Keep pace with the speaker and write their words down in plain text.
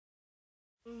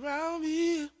around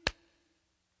me,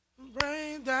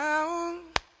 brain down,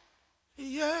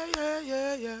 yeah, yeah,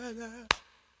 yeah, yeah, yeah.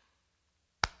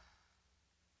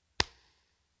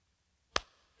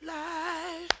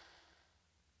 Life.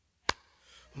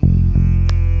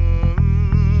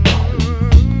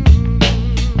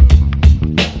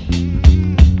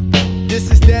 This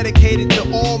is dedicated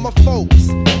to all my folks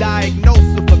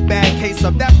diagnosed with a bad case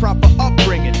of that proper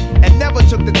upbringing and never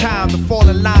took the time to fall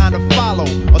in line or follow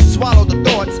or swallow the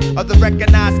thoughts of the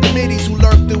recognized committees who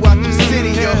lurk throughout your city,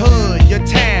 your hood, your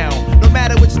town. No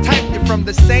matter which type you're from,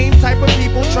 the same type of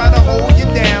people try to hold you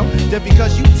down just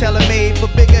because you tailor-made for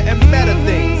bigger and better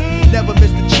things. Never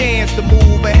missed a chance to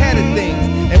move ahead of things.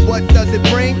 And what does it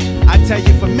bring? I tell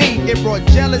you, for me, it brought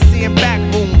jealousy and back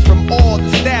wounds from all the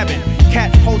stabbing.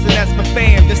 Cats posing as my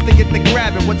fam just to get the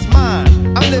grabbing what's mine.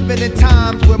 I'm living in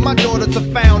times where my daughters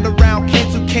are found around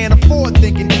kids who can't afford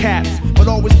thinking caps, but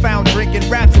always found drinking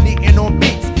raps and eating on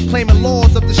beats, claiming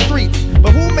laws of the streets.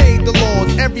 But who made the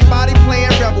laws? Everybody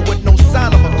playing rebel with no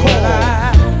sign of a cause.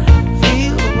 I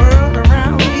feel the world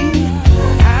around me.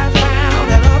 I found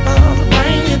that others will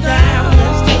bring you down.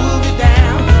 Let's move it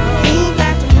down. You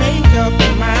got to make up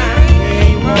your mind where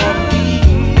you wanna be,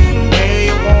 where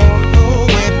you wanna go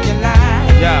with your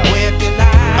life. Yeah. With your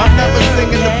life. I'm never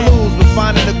singing the blues, but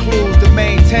finding the clues to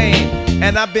maintain.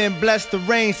 And I've been blessed to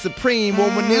reign supreme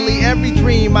over nearly every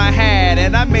dream I had,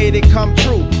 and I made it come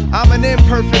true. I'm an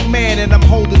imperfect man and I'm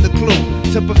holding the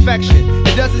clue to perfection.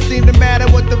 It doesn't seem to matter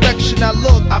what direction I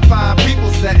look. I find people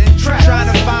setting traps,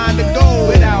 trying to find a goal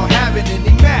without having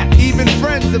any map. Even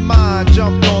friends of mine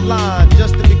jumped online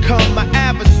just to become my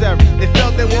adversary. They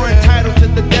felt they were entitled to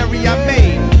the dairy I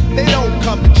made. They don't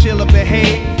come to chill or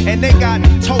behave, and they got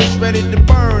toast ready to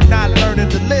burn, not learning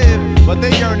to live, but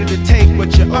they yearning to take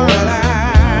what you earn. Well,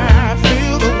 I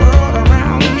feel the world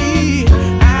around me.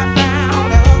 I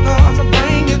found that others will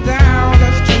bring you down.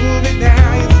 Let's move it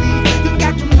down. You see, you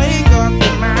got to make up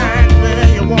your mind where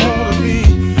you wanna be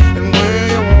and where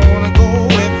you wanna go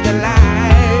with your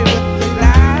life, with your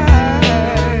life.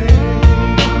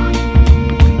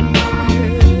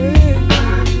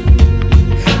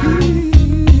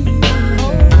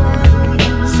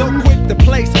 So quick to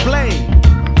place blame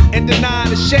and deny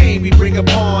the shame we bring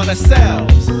upon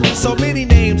ourselves. So many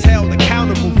names held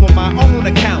accountable for my own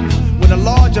account, when a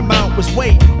large amount was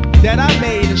weight that I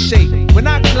made and shaped. When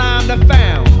I climbed, I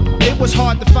found it was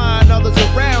hard to find others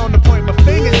around to point my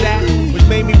fingers at, which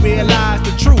made me realize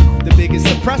the truth. The biggest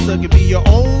suppressor can be your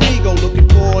own ego, looking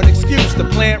for an excuse to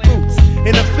plant roots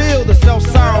in a field of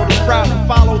self-sorrow to sprout and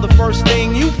follow the first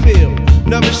thing you feel.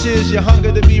 Nourishes your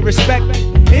hunger to be respected.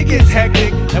 It gets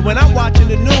hectic, and when I'm watching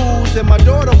the news and my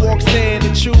daughter walks in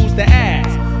and chooses to ask,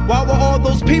 why were all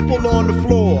those people on the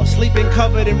floor, sleeping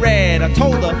covered in red? I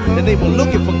told her that they were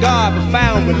looking for God but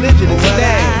found religion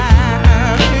instead.